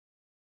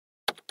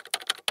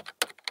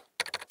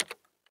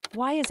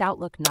Why is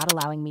Outlook not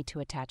allowing me to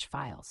attach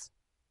files?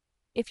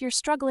 If you're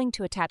struggling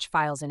to attach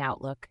files in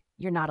Outlook,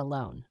 you're not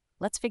alone.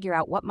 Let's figure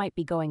out what might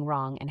be going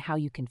wrong and how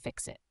you can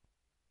fix it.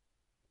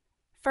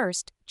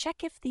 First,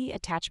 check if the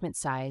attachment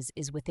size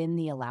is within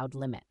the allowed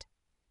limit.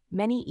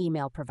 Many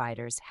email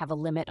providers have a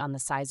limit on the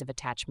size of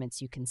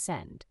attachments you can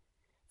send.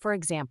 For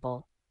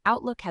example,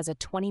 Outlook has a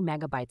 20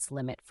 megabytes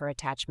limit for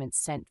attachments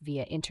sent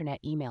via internet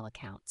email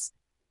accounts.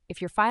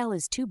 If your file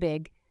is too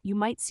big, you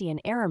might see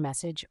an error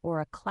message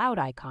or a cloud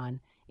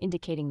icon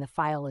indicating the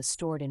file is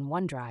stored in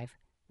OneDrive,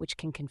 which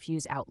can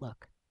confuse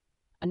Outlook.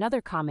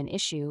 Another common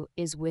issue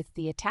is with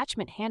the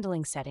attachment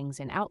handling settings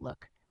in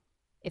Outlook.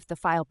 If the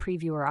file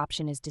previewer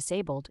option is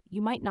disabled,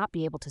 you might not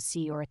be able to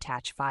see or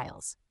attach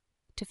files.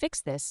 To fix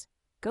this,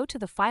 go to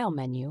the File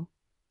menu,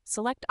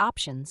 select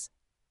Options,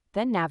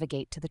 then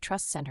navigate to the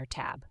Trust Center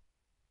tab.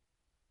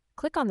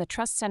 Click on the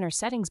Trust Center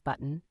Settings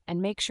button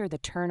and make sure the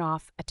Turn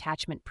Off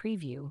Attachment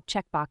Preview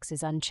checkbox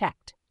is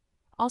unchecked.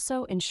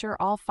 Also, ensure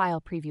all file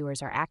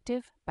previewers are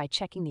active by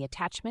checking the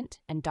Attachment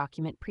and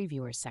Document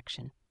Previewers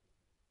section.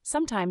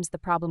 Sometimes the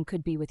problem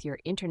could be with your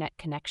internet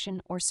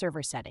connection or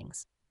server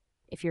settings.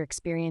 If you're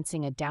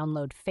experiencing a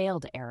download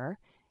failed error,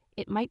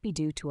 it might be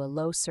due to a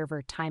low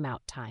server timeout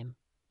time.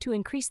 To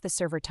increase the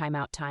server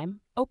timeout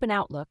time, open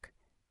Outlook,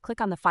 click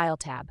on the File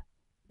tab,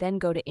 then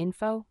go to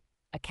Info,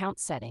 Account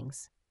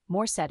Settings,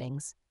 More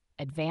Settings,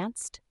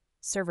 Advanced,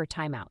 Server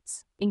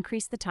Timeouts.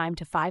 Increase the time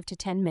to 5 to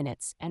 10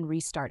 minutes and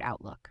restart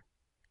Outlook.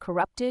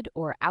 Corrupted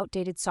or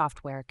outdated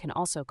software can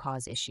also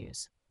cause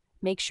issues.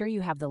 Make sure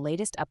you have the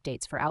latest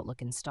updates for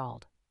Outlook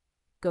installed.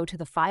 Go to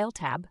the File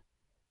tab,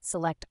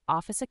 select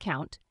Office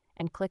Account,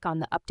 and click on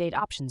the Update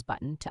Options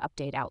button to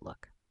update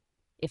Outlook.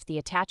 If the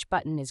Attach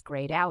button is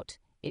grayed out,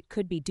 it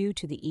could be due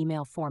to the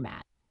email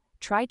format.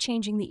 Try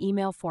changing the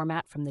email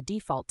format from the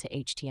default to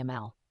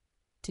HTML.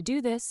 To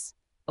do this,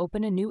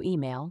 open a new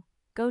email,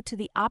 go to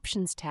the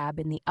Options tab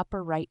in the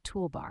upper right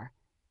toolbar,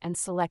 and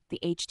select the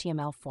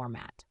HTML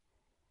format.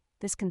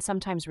 This can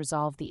sometimes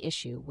resolve the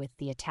issue with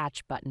the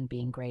Attach button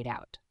being grayed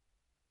out.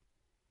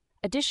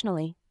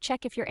 Additionally,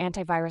 check if your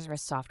antivirus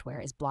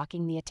software is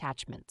blocking the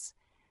attachments.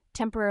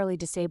 Temporarily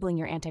disabling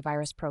your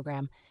antivirus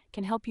program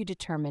can help you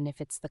determine if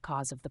it's the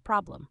cause of the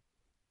problem.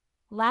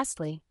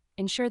 Lastly,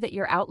 ensure that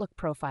your Outlook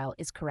profile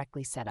is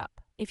correctly set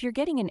up. If you're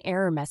getting an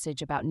error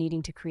message about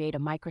needing to create a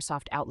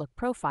Microsoft Outlook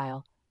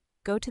profile,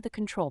 go to the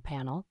Control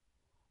panel,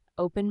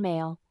 open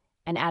Mail,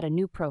 and add a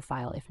new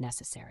profile if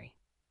necessary.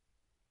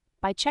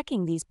 By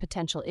checking these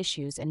potential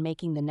issues and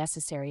making the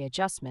necessary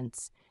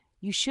adjustments,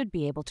 you should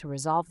be able to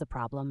resolve the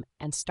problem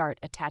and start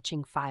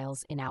attaching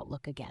files in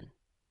Outlook again.